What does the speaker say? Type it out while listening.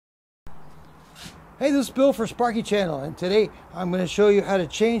Hey, this is Bill for Sparky Channel, and today I'm going to show you how to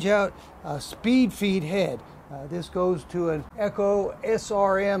change out a speed feed head. This goes to an Echo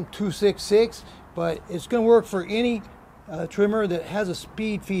SRM 266, but it's going to work for any trimmer that has a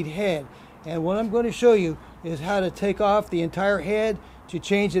speed feed head. And what I'm going to show you is how to take off the entire head to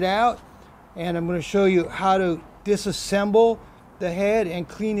change it out, and I'm going to show you how to disassemble the head and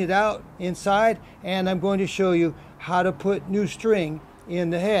clean it out inside, and I'm going to show you how to put new string in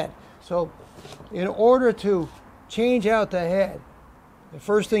the head. So in order to change out the head, the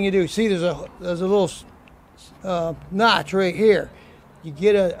first thing you do, see there's a little notch right here. You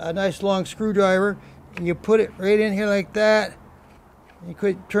get a nice long screwdriver and you put it right in here like that. You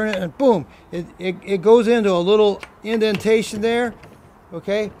could turn it and boom, it goes into a little indentation there.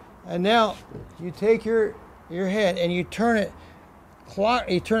 Okay, and now you take your head and you turn it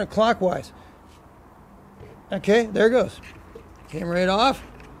clockwise. Okay, there it goes. Came right off.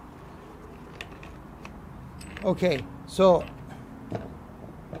 Okay, so,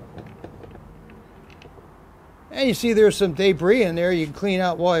 and you see there's some debris in there you can clean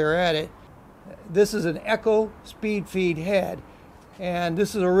out while you're at it. This is an Echo speed feed head, and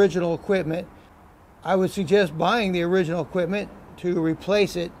this is original equipment. I would suggest buying the original equipment to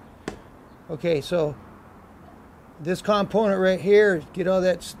replace it. Okay, so this component right here, get all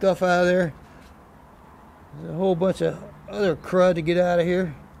that stuff out of there. There's a whole bunch of other crud to get out of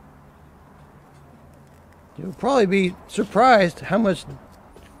here. You'll probably be surprised how much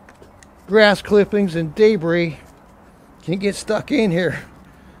grass clippings and debris can get stuck in here.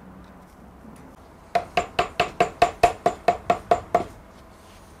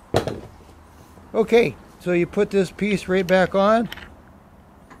 Okay, so you put this piece right back on.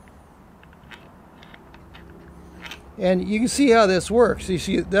 And you can see how this works. You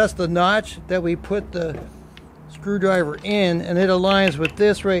see, that's the notch that we put the screwdriver in, and it aligns with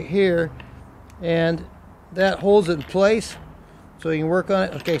this right here, and that holds it in place so you can work on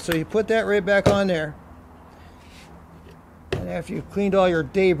it. Okay, so you put that right back on there, and after you've cleaned all your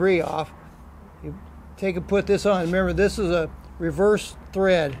debris off, you take and put this on. Remember, this is a reverse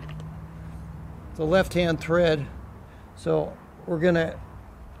thread. It's a left-hand thread, so we're gonna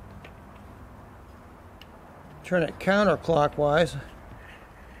turn it counterclockwise.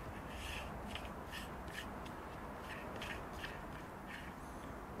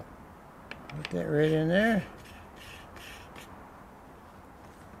 Put that right in there.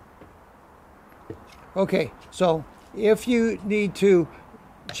 Okay, so if you need to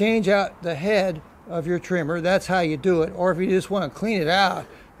change out the head of your trimmer, that's how you do it. Or if you just want to clean it out,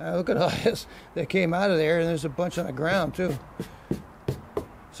 look at all this that came out of there, and there's a bunch on the ground too.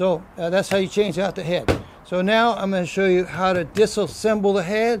 So that's how you change out the head. So now I'm going to show you how to disassemble the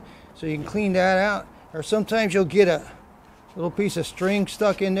head so you can clean that out. Or sometimes you'll get a little piece of string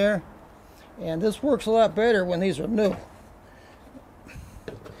stuck in there. And this works a lot better when these are new.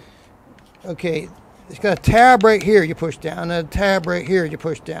 Okay, it's got a tab right here you push down, and a tab right here you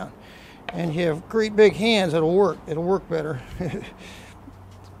push down. And you have great big hands, it'll work. It'll work better.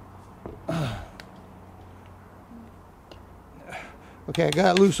 Okay, I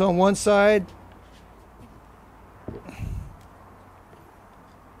got it loose on one side.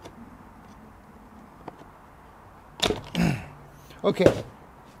 Okay.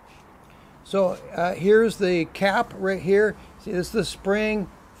 So here's the cap right here. See, this is the spring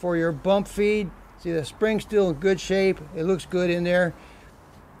for your bump feed. See, the spring's still in good shape. It looks good in there.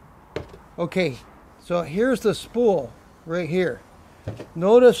 Okay, so here's the spool right here.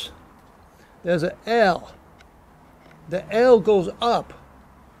 Notice there's an L. The L goes up.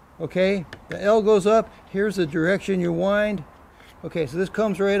 Okay, the L goes up. Here's the direction you wind. Okay, so this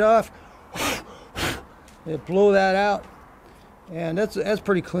comes right off. You blow that out. And that's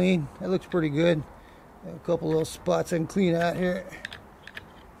pretty clean. That looks pretty good. A couple little spots I can clean out here.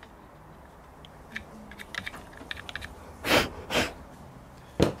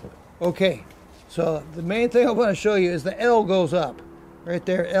 Okay, so the main thing I want to show you is the L goes up. Right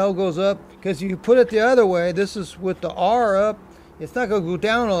there, L goes up. Because if you put it the other way, this is with the R up, it's not going to go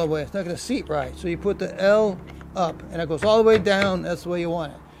down all the way. It's not going to seat right. So you put the L up, and it goes all the way down. That's the way you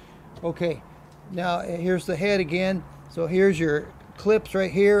want it. Okay, now here's the head again. So here's your clips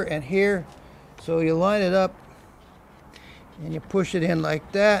right here and here. So you line it up and you push it in like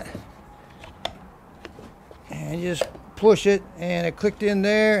that. And you just push it, and it clicked in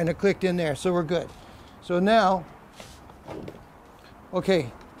there and it clicked in there. So we're good. So now,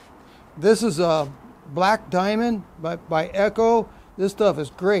 okay, this is a Black Diamond by Echo. This stuff is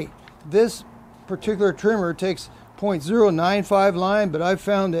great. This particular trimmer takes 0.095 line, but I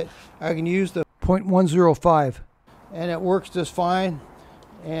found that I can use the 0.105. And it works just fine.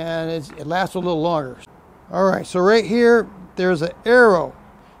 and it lasts a little longer. All right, so right here, there's an arrow.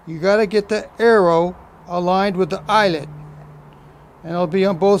 You got to get the arrow aligned with the eyelet, and it'll be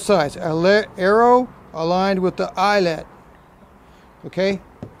on both sides. Arrow aligned with the eyelet, okay?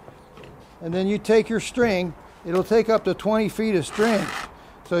 And then you take your string. It'll take up to 20 feet of string.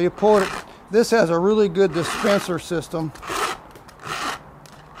 So you pull it. This has a really good dispenser system.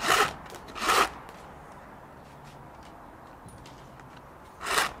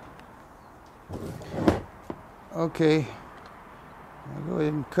 Okay, I'll go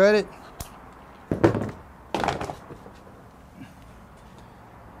ahead and cut it.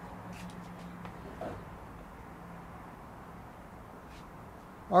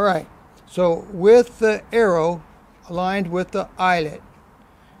 All right, so with the arrow aligned with the eyelet,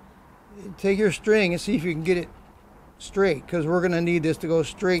 take your string and see if you can get it straight, because we're going to need this to go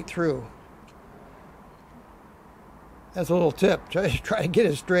straight through. That's a little tip. Try to get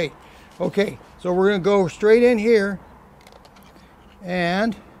it straight. Okay, so we're going to go straight in here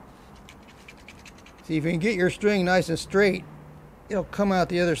and see if you can get your string nice and straight. It'll come out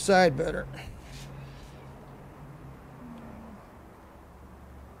the other side better.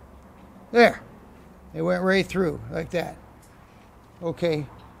 There, it went right through like that. Okay,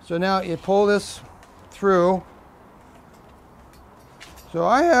 so now you pull this through. So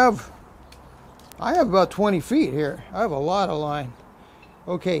I have about 20 feet here. I have a lot of line.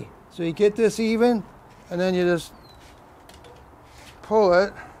 Okay, so you get this even, and then you just pull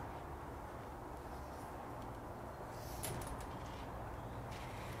it.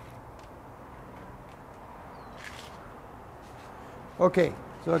 Okay,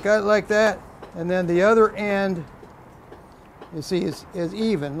 so I got it like that, and then the other end, you see, is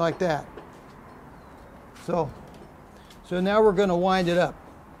even like that. So now we're going to wind it up.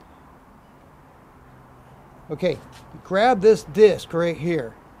 Okay, grab this disc right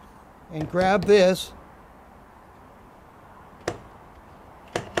here, and grab this.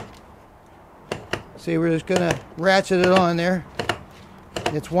 See, we're just going to ratchet it on there.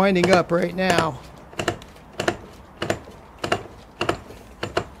 It's winding up right now.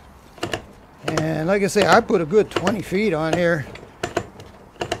 And like I say, I put a good 20 feet on here.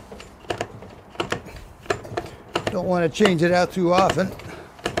 Don't want to change it out too often.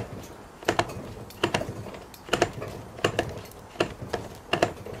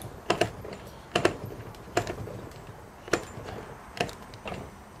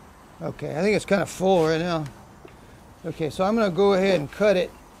 Okay, I think it's kind of full right now. Okay, so I'm going to go ahead and cut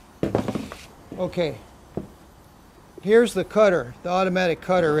it. Okay, here's the cutter, the automatic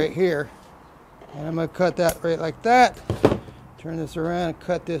cutter right here. And I'm going to cut that right like that. Turn this around and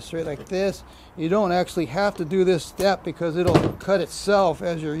cut this right like this. You don't actually have to do this step because it'll cut itself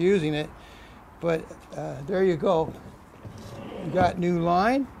as you're using it. But there you go. You got new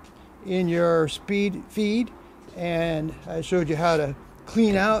line in your speed feed, and I showed you how to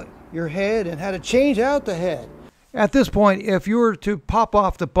clean out your head and how to change out the head. At this point, if you were to pop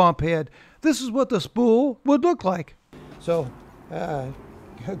off the bump head, this is what the spool would look like. So go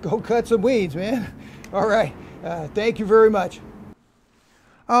cut some weeds, man. All right, thank you very much.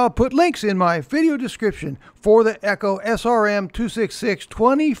 I'll put links in my video description for the Echo SRM 266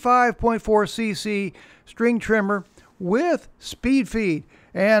 25.4cc string trimmer with speed feed.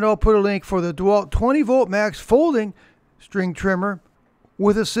 And I'll put a link for the DeWalt 20 volt max folding string trimmer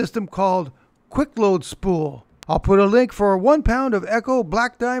with a system called Quick Load Spool. I'll put a link for 1 pound of Echo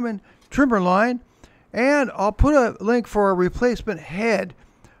Black Diamond trimmer line, and I'll put a link for a replacement head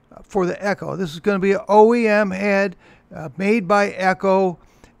for the Echo. This is going to be an OEM head made by Echo,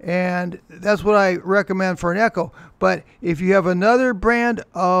 and that's what I recommend for an Echo. But if you have another brand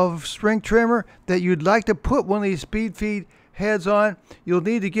of string trimmer that you'd like to put one of these speed feed heads on, you'll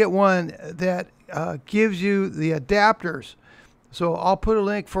need to get one that gives you the adapters. So I'll put a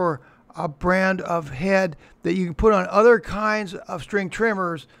link for a brand of head that you can put on other kinds of string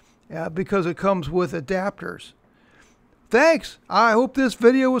trimmers because it comes with adapters. Thanks. I hope this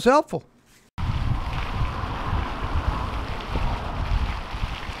video was helpful.